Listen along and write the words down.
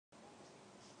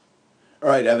All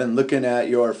right, Evan, looking at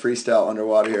your freestyle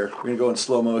underwater here. We're going to go in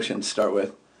slow motion to start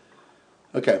with.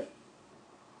 Okay.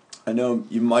 I know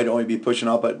you might only be pushing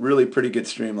off, but really pretty good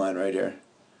streamline right here.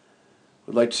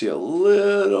 Would like to see a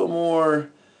little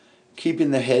more keeping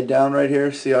the head down right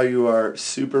here. See how you are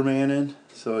Supermaning?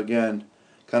 So again,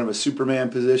 kind of a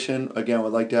Superman position. Again,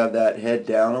 would like to have that head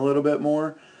down a little bit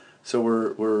more. So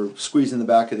we're squeezing the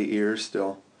back of the ears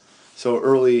still. So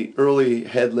early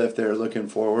head lift there, looking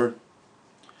forward.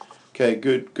 Okay,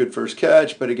 good first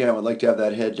catch, but again, would like to have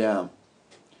that head down.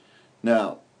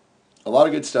 Now, a lot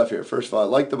of good stuff here. First of all, I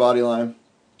like the body line.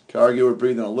 Could argue we're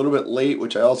breathing a little bit late,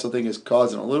 which I also think is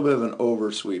causing a little bit of an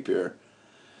oversweep here.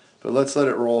 But let's let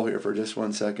it roll here for just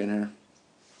 1 second here.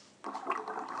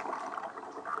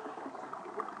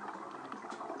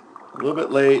 A little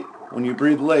bit late. When you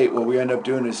breathe late, what we end up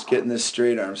doing is getting this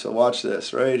straight arm. So watch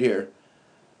this right here.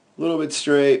 A little bit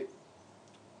straight,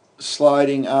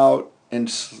 sliding out, and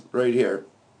right here.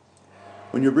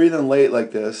 When you're breathing late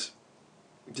like this,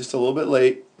 just a little bit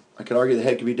late, I could argue the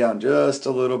head could be down just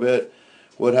a little bit.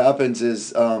 What happens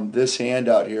is this hand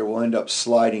out here will end up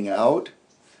sliding out.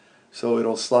 So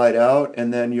it'll slide out,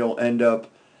 and then you'll end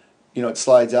up, it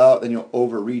slides out, then you'll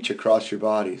overreach across your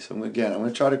body. So again, I'm going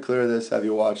to try to clear this, have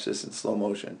you watch this in slow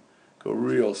motion. Go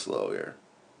real slow here.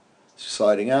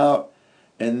 Sliding out,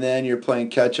 and then you're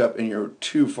playing catch up, and you're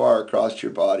too far across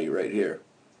your body right here.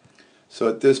 So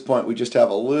at this point, we just have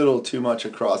a little too much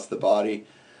across the body.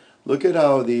 Look at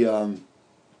how the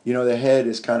the head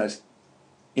is kind of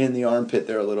in the armpit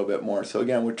there a little bit more. So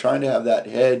again, we're trying to have that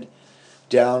head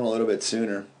down a little bit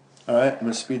sooner. All right, I'm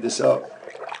going to speed this up.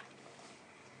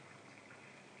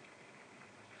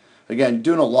 Again,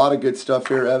 doing a lot of good stuff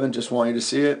here, Evan. Just want you to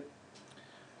see it.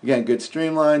 Again, good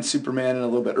streamline, Superman in a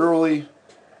little bit early.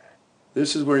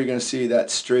 This is where you're going to see that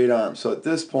straight arm. So at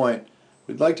this point,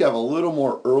 we'd like to have a little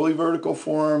more early vertical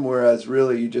form, whereas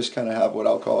really you just kind of have what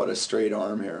I'll call it a straight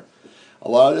arm here. A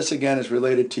lot of this, again, is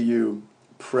related to you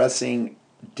pressing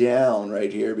down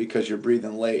right here because you're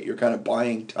breathing late. You're kind of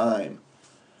buying time.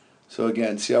 So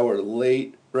again, see how we're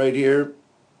late right here?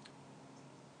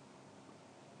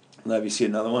 Let me see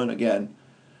another one. Again,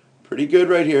 pretty good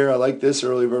right here. I like this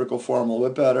early vertical form a little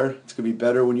bit better. It's going to be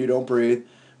better when you don't breathe.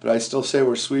 But I still say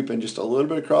we're sweeping just a little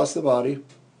bit across the body.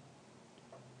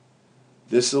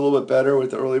 This is a little bit better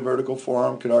with the early vertical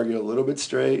form. Could argue a little bit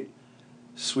straight.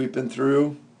 Sweeping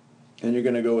through. And you're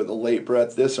going to go with a late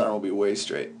breath. This arm will be way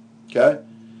straight. Okay?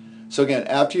 So again,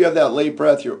 after you have that late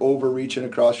breath, you're overreaching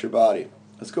across your body.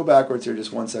 Let's go backwards here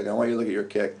just 1 second. I want you to look at your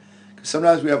kick. Because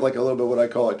sometimes we have like a little bit what I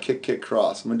call a kick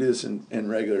cross. I'm going to do this in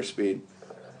regular speed.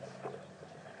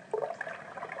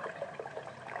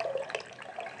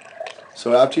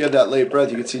 So after you have that late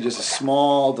breath, you can see just a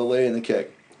small delay in the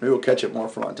kick. Maybe we'll catch it more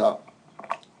from on top.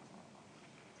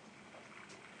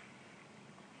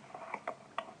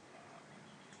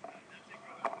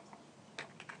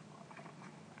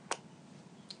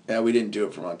 Yeah, we didn't do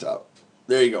it from on top.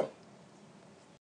 There you go.